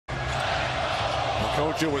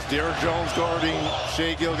Coach, it was Derrick Jones guarding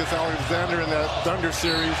Shai Gilgeous-Alexander in that Thunder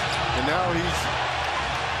series, and now he's...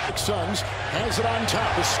 Suns has it on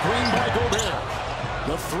top, a screen by Gobert.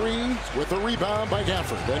 The three with the rebound by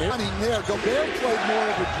Gafford. And there, Gobert played more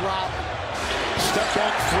of a drop. Step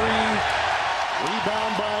back three.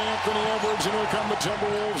 Rebound by Anthony Edwards, and here come the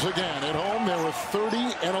Timberwolves again. At home, they were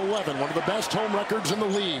 30-11, one of the best home records in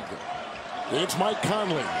the league. It's Mike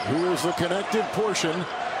Conley, who is the connective portion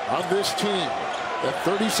of this team. At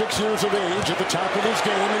 36 years of age, at the top of his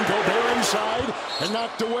game, and Gobert inside and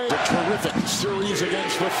knocked away. A terrific series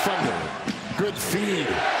against the Thunder. Good feed.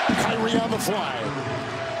 Kyrie on the fly.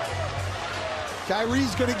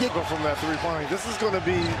 Kyrie's going to get from that three-point. This is going to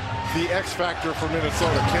be the X factor for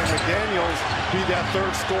Minnesota. Can McDaniels be that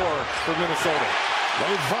third scorer for Minnesota?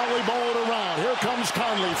 They volleyball it around. Here comes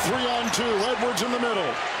Conley, 3-on-2. Edwards in the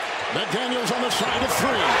middle. McDaniels on the side of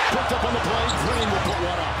three. Picked up on the play. Green will put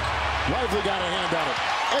one up. Lively got a hand on it.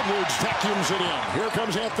 Edwards vacuums it in. Here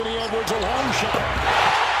comes Anthony Edwards, a long shot.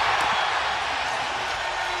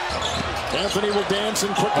 Anthony will dance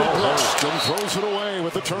and quickly burst and throws it away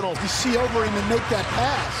with the turnover. You see over him and make that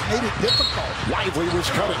pass. Made it difficult. Lively was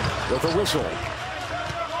cutting with a whistle.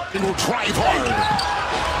 He will drive hard.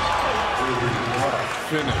 What a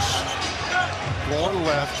finish. One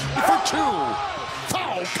left. For two.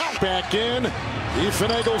 Foul. Count back in. He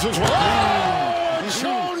finagles his way.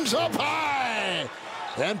 Jones up high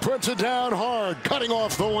and puts it down hard, cutting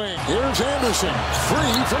off the wing. Here's Anderson,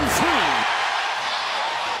 free from three.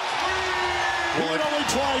 He had only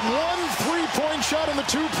tried one three-point shot in the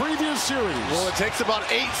two previous series. Well, it takes about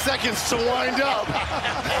 8 seconds to wind up,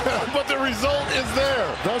 but the result is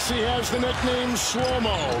there. Thus, he has the nickname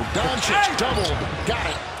Slow-Mo. Doncic doubled, got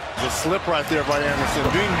it. The slip right there by Anderson,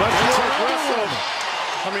 being much more aggressive.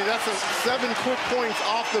 I mean, that's 7 quick points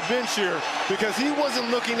off the bench here because he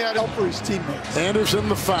wasn't looking at it for his teammates. Anderson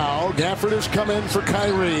the foul. Gafford has come in for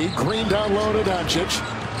Kyrie. Green down low to Doncic.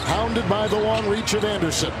 Hounded by the long reach of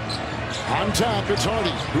Anderson. On top, it's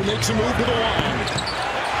Hardy, who makes a move to the line.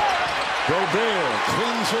 Gobert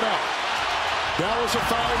cleans it up. Dallas a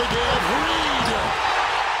foul to give. Reed.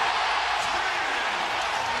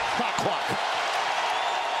 Hot clock.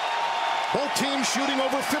 Both teams shooting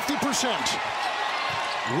over 50%.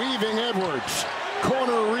 Weaving Edwards.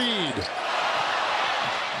 Corner Reed.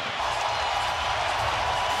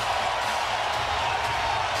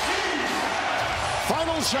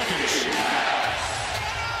 Final seconds.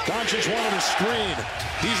 Doncic wanted a screen.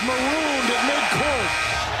 He's marooned at midcourt.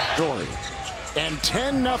 Dory. And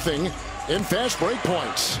 10-0 in fast break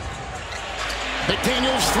points.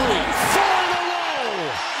 McDaniels three. 4 in a row.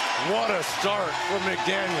 What a start for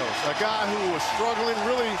McDaniels. A guy who was struggling,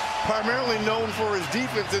 really primarily known for his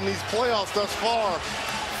defense in these playoffs thus far.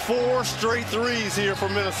 4 straight threes here for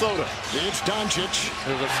Minnesota. It's Doncic.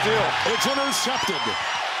 There's a steal. It's intercepted.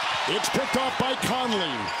 It's picked off by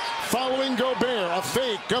Conley. Following Gobert, a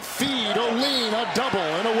fake, a feed, a lean, a double,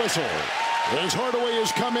 and a whistle. As Hardaway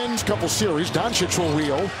has come in a couple series, Doncic will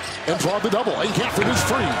wheel and draw the double. And Gafford is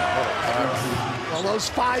free. Well, those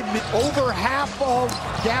 5, over half of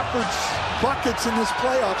Gafford's buckets in this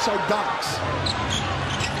playoffs are dunks.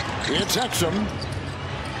 It's Exum.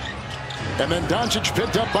 And then Doncic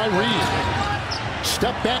picked up by Reed.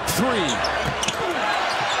 Step back three.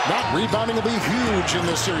 Not rebounding will be huge in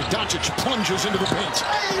this series. Doncic plunges into the paint.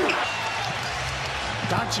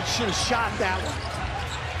 Doncic should have shot that one.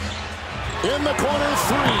 In the corner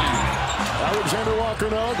three. Alexander Walker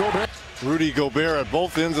now. Gobert. Rudy Gobert at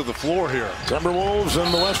both ends of the floor here. Timberwolves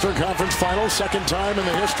in the Western Conference Finals. Second time in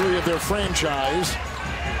the history of their franchise.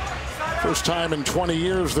 First time in 20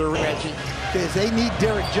 years they're Reggie, because they need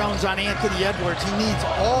Derrick Jones on Anthony Edwards. He needs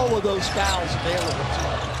all of those fouls available to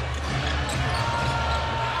him.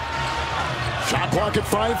 Shot clock at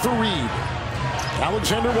 5 for Reed.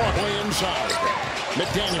 Alexander Walker inside.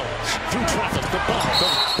 McDaniels through traffic. The bump, the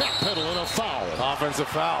backpedal, and a foul. Offensive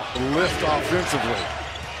foul. Lift offensively.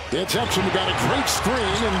 It's Epson who got a great screen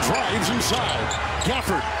and drives inside.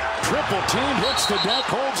 Gafford, triple team, hits the deck,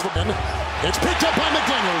 holds the pin. It's picked up by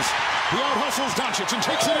McDaniels. He out-hustles Doncic and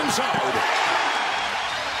takes it inside.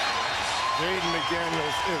 Jaden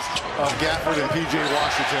McDaniels is Gafford and P.J.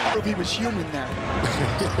 Washington. If he was human there.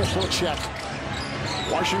 We'll check.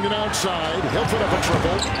 Washington outside. He'll put up a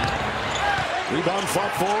triple. Rebound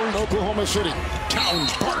fought for in Oklahoma City.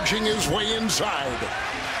 Towns barging his way inside.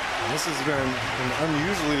 This has been an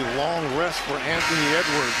unusually long rest for Anthony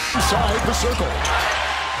Edwards. Inside the circle.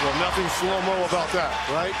 Well, nothing slow-mo about that,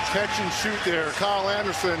 right? Catch and shoot there. Kyle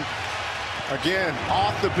Anderson, again,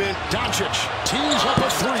 off the bench. Doncic tees up a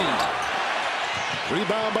three.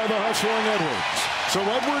 Rebound by the hustling Edwards. So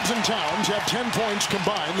Edwards and Towns have 10 points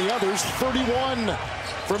combined. The others 31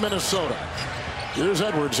 for Minnesota. Here's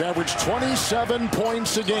Edwards, averaged 27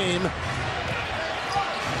 points a game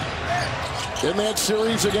in that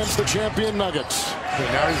series against the champion Nuggets. And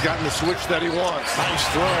now he's gotten the switch that he wants. Nice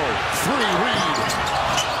throw. Free Reed.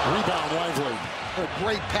 Rebound Lively. A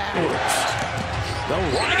great pass. They'll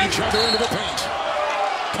ride each other into the paint.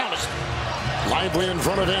 Count it. Lively in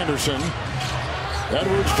front of Anderson.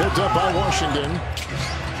 Edwards picked up by Washington.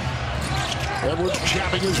 Edwards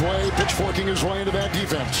jabbing his way, pitchforking his way into that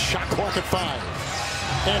defense. Shot clock at 5.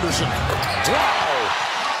 Anderson. Wow!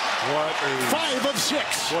 What a 5 of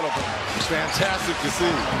 6. What a fantastic to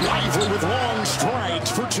see. Lively with long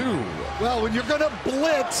strides for 2. Well, when you're going to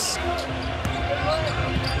blitz.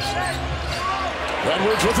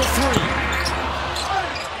 Edwards with a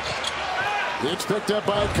 3. It's picked up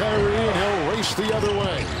by Kyrie, and he'll race the other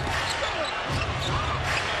way.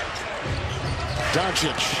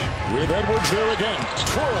 Doncic with Edwards there again.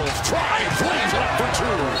 Twirls, tries, lays it up for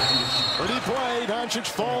 2. Pretty play. Doncic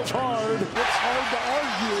falls hard. It's hard to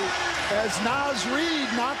argue as Naz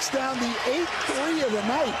Reid knocks down the 8th 3 of the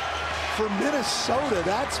night for Minnesota.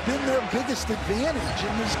 That's been their biggest advantage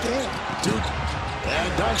in this game. Dude.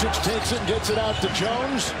 And Doncic takes it and gets it out to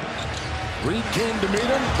Jones. Reid came to meet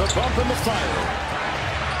him. The bump and the fire.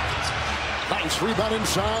 Nice rebound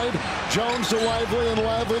inside. Jones to Lively, and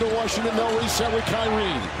Lively to Washington. They'll reset with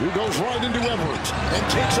Kyrie, who goes right into Edwards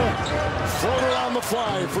and takes a floater on the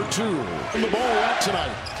fly for 2. And the ball out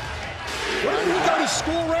tonight. Where did he go to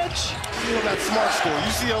school, Rich? You know that smart school.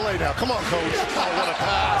 UCLA now. Come on, coach. Oh, what a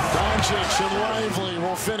pass. Doncic and Lively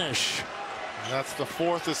will finish. That's the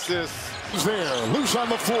 4th assist. He's there, loose on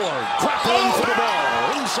the floor, grappling for the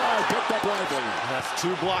ball. Inside, picked up Lively. That's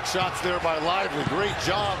 2 block shots there by Lively. Great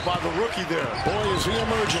job by the rookie there. Boy, is he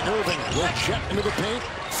emerging. Irving will jet into the paint.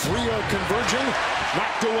 3 are converging.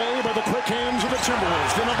 Knocked away by the quick hands of the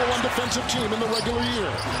Timberwolves, the #1 defensive team in the regular year.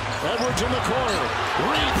 Edwards in the corner.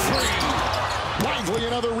 Reid 3. Lively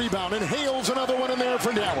another rebound, and Hales another one in there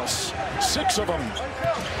for Dallas. 6 of them.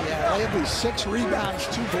 Yeah, Lively 6 rebounds,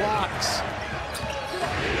 2 blocks.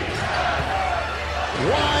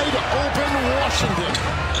 Wide open Washington.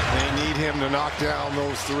 They need him to knock down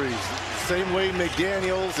those 3s. Same way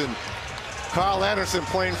McDaniels and Kyle Anderson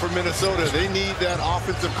playing for Minnesota. They need that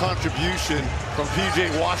offensive contribution from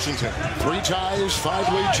P.J. Washington. 3 ties,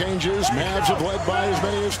 5 lead changes. Mavs have led by as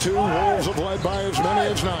many as 2. Wolves have led by as many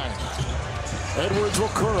as 9. Edwards will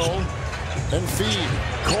curl and feed.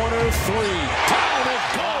 Corner 3. Down it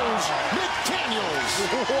goes. McDaniels.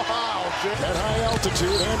 Wow. At high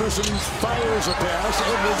altitude, Anderson fires a pass.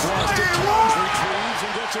 Edwards lost it. Jones retrieves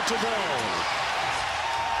and gets it to go.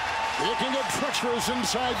 It can get treacherous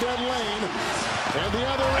inside that lane. And the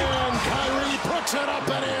other end, Kyrie puts it up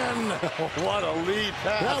and in. What a lead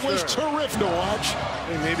pass. That was terrific to watch.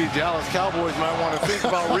 Hey, maybe Dallas Cowboys might want to think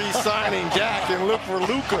about re-signing Dak and look for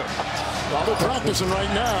Luka. Well, they're practicing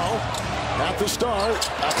right now. At the start,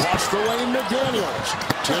 across the lane, McDaniels.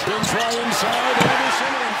 Tip in, try inside,